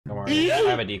I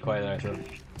have a decoy that I threw.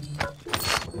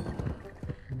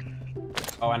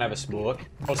 Oh, and I have a smoke.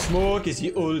 Oh, smoke is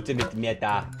the ultimate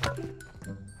meta.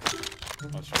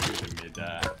 I'll show you the mid.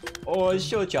 Oh,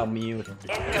 shut your mute.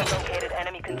 Intel located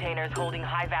enemy containers holding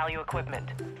high-value equipment.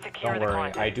 Secure Don't the worry,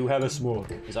 content. I do have a smoke.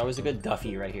 There's always a good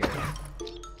Duffy right here.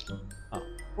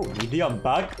 Oh, medium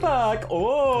backpack.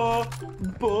 Oh,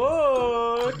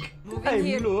 book.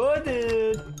 I'm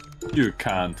loaded. You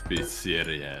can't be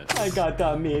serious. I got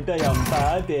a medium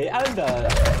body and a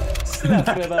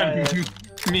snap.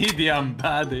 Medium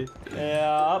body.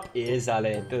 Yep,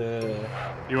 easily.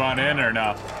 You want in or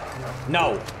no?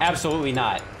 No, absolutely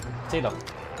not. Say get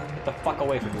the fuck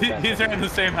away from me. These are in the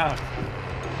same house.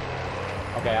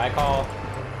 Okay, I call.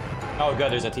 Oh,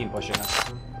 good. There's a team pushing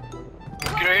us.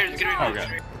 Get right here, get right here.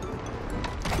 Okay.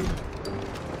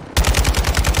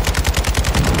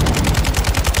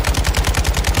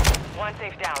 One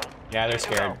safe down. Yeah, they're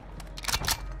scared.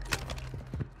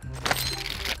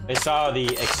 They saw the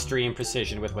extreme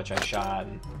precision with which I shot,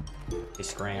 and they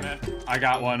screamed. I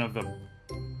got one of the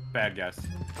bad guys.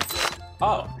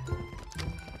 Oh.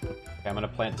 Okay, I'm gonna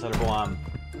plant this other bomb.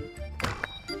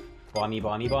 Bonnie.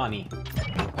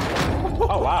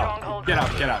 Oh, wow. Get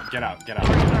out, get out, get out, get out.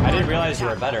 I didn't realize you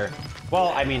were better. Well,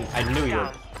 I mean, I knew you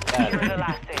were Secure the better.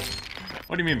 last safe.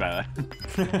 What do you mean by that?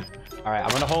 Alright, I'm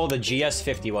gonna hold a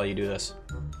GS-50 while you do this.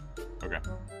 Okay.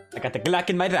 I got the Glock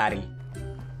in my daddy.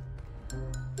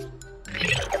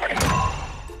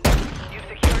 You've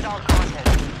secured all content.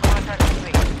 Contract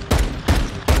complete.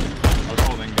 I was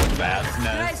holding the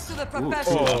fastness. To the Ooh,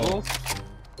 professional. levels.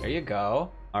 There you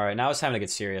go. Alright, now it's time to get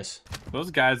serious. Those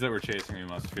guys that were chasing me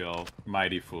must feel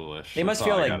mighty foolish. They must That's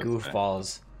feel all I like gotta say.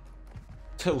 goofballs.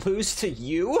 To lose to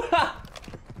you? Oh.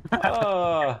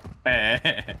 Oh. Alright,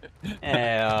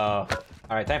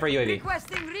 time for UAV.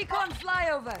 Requesting recon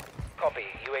flyover. Copy.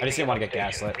 UAV I just didn't want to get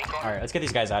on station. gaslit. Recon. Alright, let's get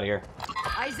these guys out of here.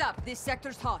 Eyes up. This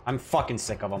sector's hot. I'm fucking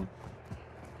sick of them.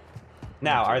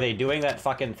 Now, are they doing that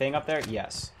fucking thing up there?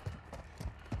 Yes.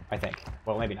 I think.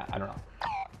 Well, maybe not. I don't know.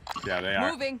 Yeah, they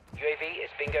are. Moving. UAV is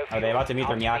bingo fuel. Are they about to meet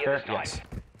their I'll be Nyacker? this time. Yes.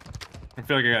 I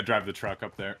feel like I gotta drive the truck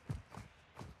up there.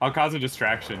 I'll cause a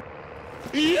distraction.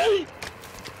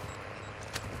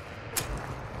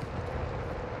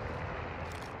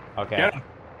 Okay. Get him.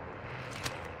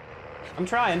 I'm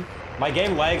trying. My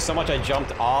game lags so much I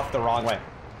jumped off the wrong way.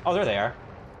 Oh, there they are.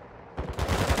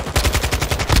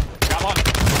 Got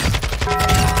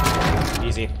one.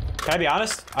 Easy. Can I be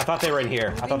honest? I thought they were in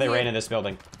here. I thought they ran in this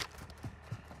building.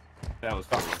 That was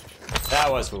foolish.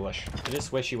 That was foolish. I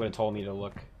just wish you would have told me to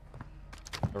look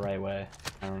the right way.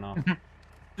 I don't know.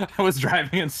 I was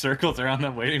driving in circles around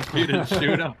them waiting for you to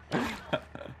shoot them.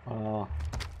 Oh,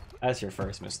 that's your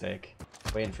first mistake.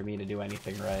 Waiting for me to do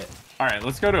anything right. Alright,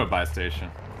 let's go to a buy station.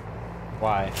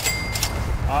 Why?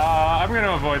 I'm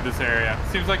gonna avoid this area.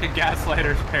 Seems like a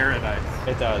gaslighter's paradise.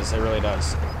 It does. It really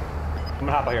does. I'm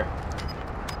gonna hop out here.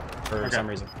 For some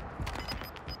reason.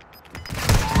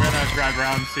 I'm gonna drive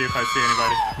around and see if I see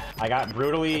anybody. I got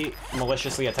brutally,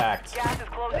 maliciously attacked. Gas is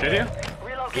closing. Did you?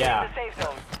 Relocating Yeah. the safe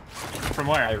zone. From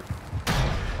where?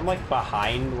 I'm like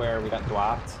behind where we got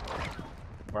dropped.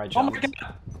 Where I Oh my jumped.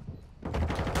 god!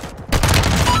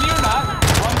 Can you not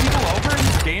run people over in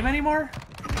this game anymore?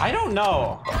 I don't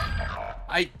know.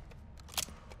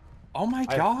 Oh my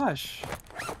gosh.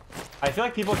 I feel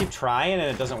like people keep trying and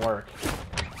it doesn't work.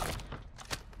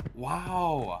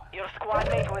 Wow. Your squad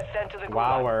mate was sent to the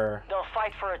Wower. gulag. They'll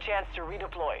fight for a chance to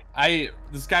redeploy.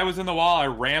 This guy was in the wall, I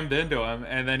rammed into him,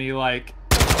 and then he like...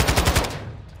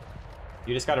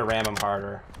 You just gotta ram him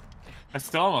harder. I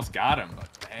still almost got him, but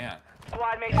man.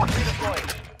 Squad mate is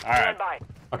redeployed. Alright. Stand by.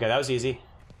 Okay, that was easy.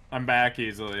 I'm back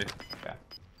easily. Okay.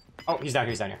 Oh, he's down here,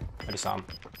 he's down here. I just saw him.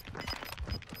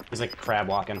 He's like crab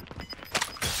walking.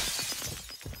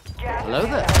 Hello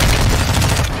there.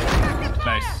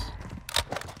 Nice.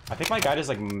 I think my guy just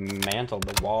like mantled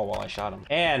the wall while I shot him.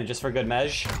 And just for good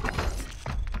measure,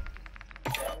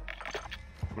 I'm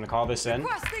gonna call this in.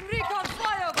 Requesting recon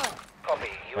flyover. Copy.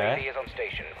 UAV Okay. is on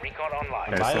station. Recon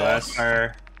online. Okay, Bye, so Les. that's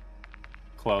our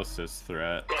closest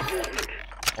threat.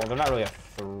 Well, they're not really a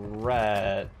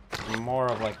threat. More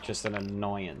of like just an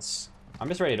annoyance. I'm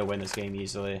just ready to win this game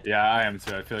easily. Yeah, I am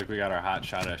too. I feel like we got our hot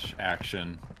shot-ish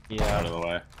action out of the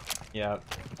way. Yeah.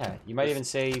 Yeah. You might even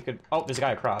say you could. Oh, there's a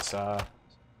guy across to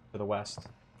the west.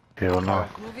 Hell no.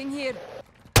 Moving here.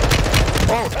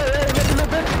 Oh,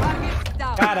 Target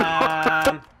down. Got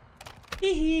him.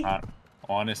 Hee hee.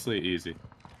 Honestly, easy.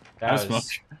 That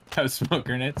Have smoke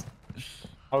grenades.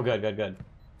 Oh, good, good, good.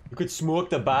 You could smoke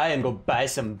the buy and go buy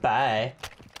some buy.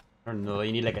 I don't know.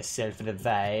 You need like a self for the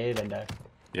vibe and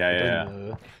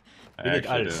Yeah. I We need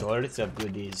actually all do. sorts of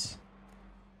goodies.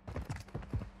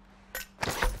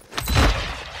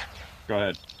 Go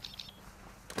ahead.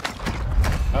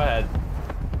 Go ahead.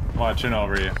 Watching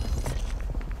over you.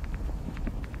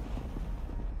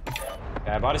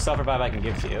 Okay, I bought a self revive I can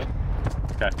give to you.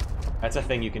 Okay. That's a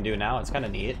thing you can do now. It's kind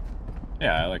of neat.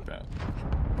 Yeah, I like that.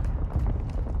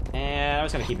 And I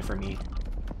was gonna keep it for me.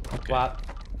 Okay. Want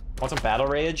some battle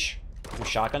rage? Some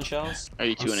shotgun shells? Are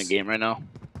you two in a game right now?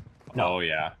 Oh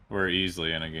yeah, we're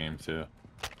easily in a game too.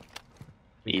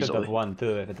 We could Easily. have won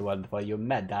too if it wasn't for your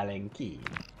meddling key.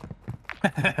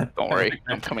 Don't worry,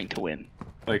 I'm coming to win.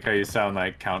 Like how you sound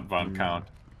like Count Von Count.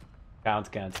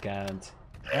 Count.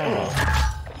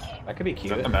 Oh. That could be Is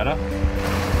cute. that the meta?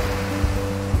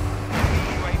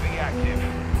 UAV active.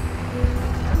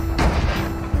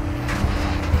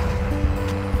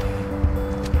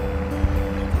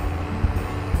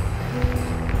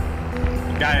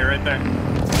 Guy right there.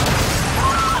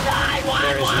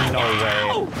 There is no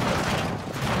way.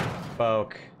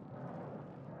 Spoke.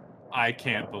 I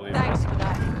can't believe it. Thanks for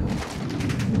that.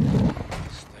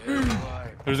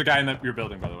 There's a guy in your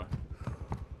building, by the way.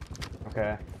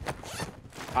 Okay.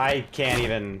 I can't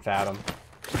even fathom.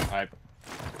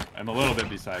 I'm a little bit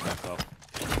beside myself.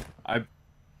 I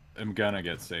am gonna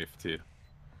get safe too.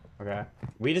 Okay.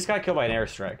 We just got killed by an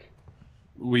airstrike.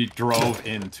 We drove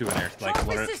into an air. Like,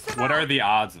 what are the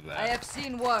odds of I that? have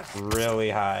seen worse. Really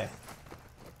high.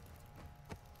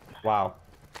 Wow.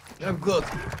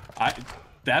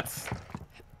 That's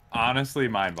honestly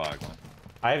mind-boggling.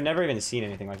 I have never even seen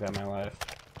anything like that in my life.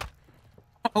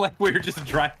 Like we were just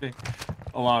driving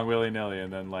along willy-nilly,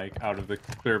 and then like out of the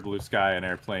clear blue sky, an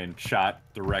airplane shot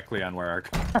directly on where our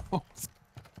car was.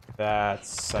 That's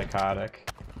psychotic.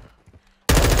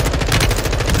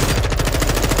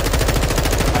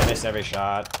 I miss every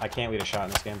shot. I can't lead a shot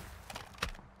in this game.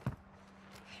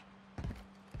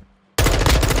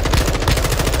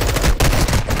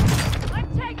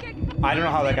 I'm taking. I don't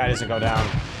know how that guy doesn't go down.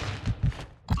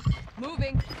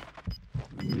 Moving.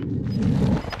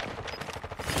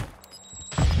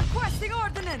 Requesting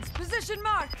ordnance. Position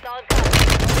marked. Solid copy.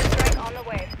 Strike on the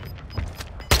way.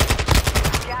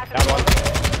 Gas That one.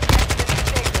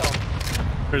 safe zone.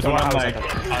 There's Don't know one how like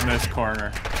it's on this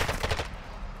corner.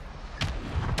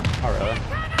 Oh, really?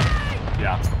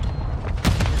 Yeah.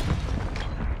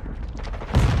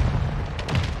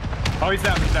 Oh, he's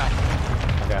down. He's down.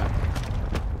 Okay.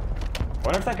 I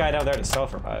wonder if that guy down there to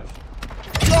self-revive.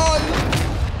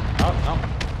 Oh,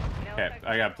 no. Okay,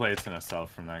 I got plates and a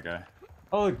self from that guy.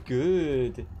 Oh,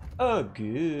 good. Oh,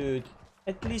 good.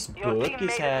 At least Your Book team is made it to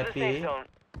the safe happy. zone.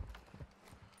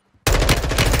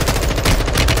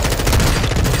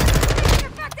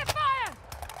 Effective fire.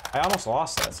 I almost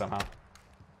lost that somehow.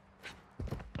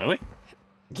 Really?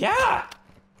 Yeah!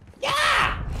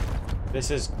 Yeah! This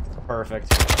is perfect.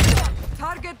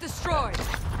 Target destroyed.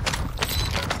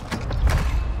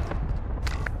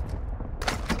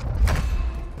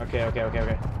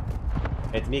 Okay.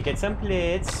 Let me get some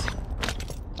plates.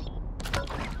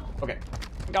 Okay.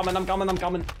 I'm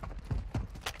coming.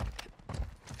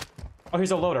 Oh,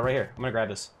 here's a loader right here. I'm gonna grab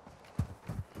this.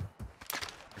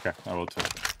 Okay, I will too.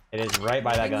 It is right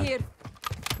by that In gun. here.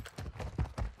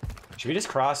 Should we just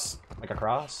cross, like a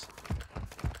cross?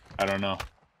 I don't know.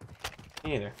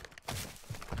 Me neither.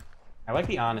 I like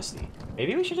the honesty.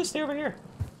 Maybe we should just stay over here.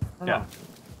 I don't Yeah. know.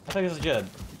 I think this is good.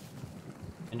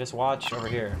 And just watch over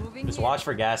here. Moving Just here. watch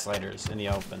for gaslighters in the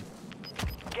open.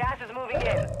 Gas is moving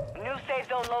in. New safe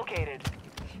zone located.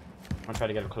 I'm gonna try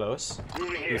to get close.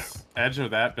 This edge of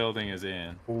that building is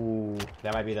in. Ooh,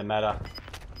 that might be the meta.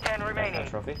 10 remaining. That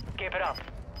trophy. Keep it up.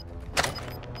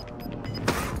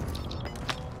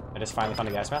 I just finally found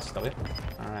a gas mask. W.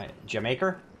 All right,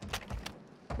 Jamaica.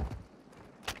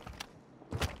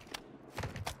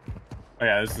 Oh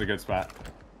yeah, this is a good spot.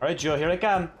 All right, Joe, here I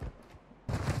come.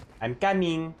 I'm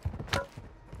coming.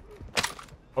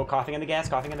 Oh, coughing in the gas.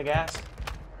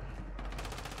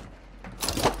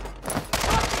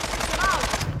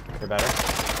 You're better.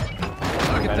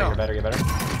 You're better.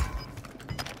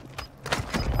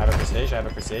 I have a precision.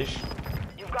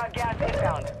 You've got gas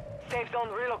inbound. Safe zone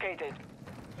relocated.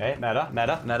 Okay, meta.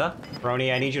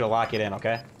 Brony, I need you to lock it in,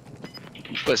 okay?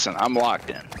 Listen, I'm locked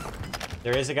in.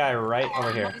 There is a guy right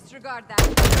over here. Disregard that.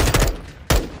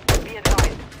 Be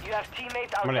advised, you have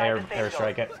teammates I'm gonna outside the safe zone.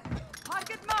 airstrike it.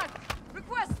 Target marked.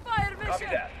 Request fire mission.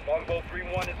 Longbow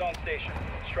 3-1 is on station.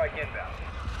 Strike inbound.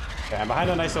 Okay, I'm behind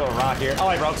a nice little rock here. Oh,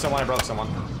 I broke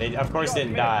someone. They, of course,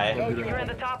 didn't die. You're in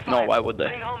the top 5. No, why would they?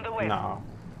 Bring home the win. No.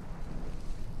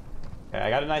 Okay, I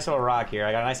got a nice little rock here.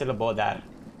 I got a nice little bullet.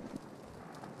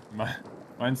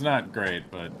 Mine's not great,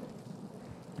 but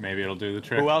maybe it'll do the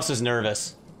trick. Who else is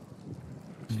nervous?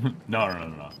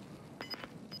 No.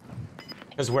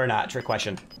 Because we're not. Trick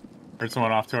question. Heard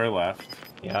someone off to our left.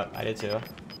 Yep, I did too.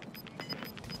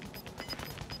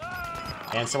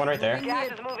 And someone right there.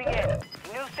 Gas is moving in.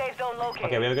 New safe zone located.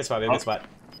 Okay, we have a good spot. We have a good spot.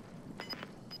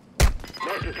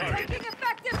 Taking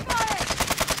effective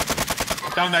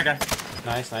fire! Down that guy.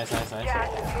 Nice. Gas is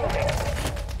moving.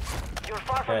 You're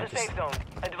far from Okay, the safe zone.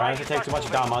 Trying Advise to you take too start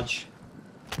much moving. damage.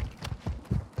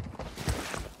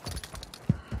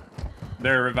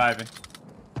 They're reviving.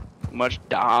 Much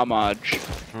damage.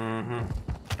 Mm-hmm.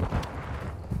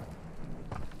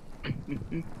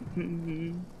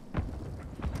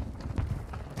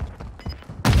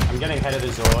 I'm getting ahead of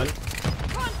the zone.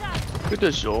 Contact! Look at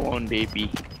the zone, baby.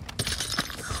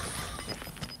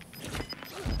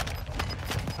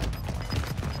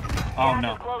 Oh Gas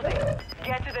no. is closing.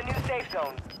 Get to the new safe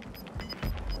zone.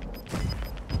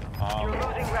 You're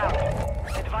losing ground.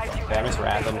 Advise you Damn, get it's to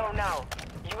the safe random. zone now.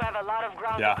 You have a lot of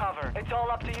ground Yeah. to cover. It's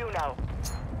all up to you now.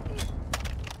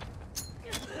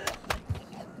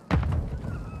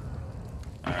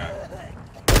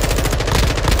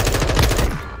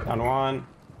 Down one.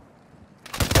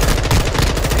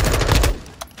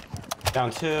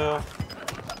 Down two.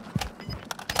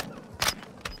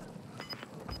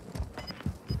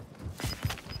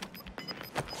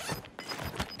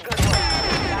 Good work.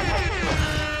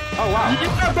 Oh wow!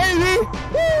 Yeah, baby!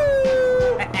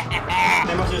 Woo!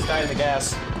 They must just died in the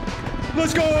gas.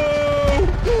 Let's go!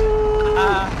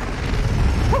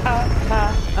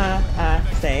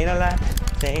 Staying alive,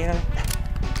 staying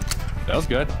alive. That was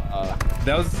good.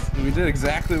 We did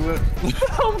exactly what.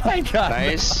 Oh my god.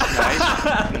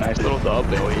 Nice little dub,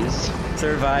 boys.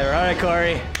 Survivor. All right,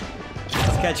 Corey.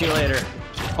 Let's catch you later.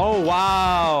 Oh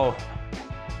wow!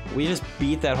 We just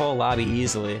beat that whole lobby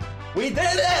easily. We did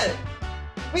it!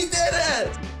 We did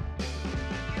it!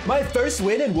 My first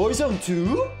win in Warzone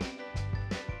 2?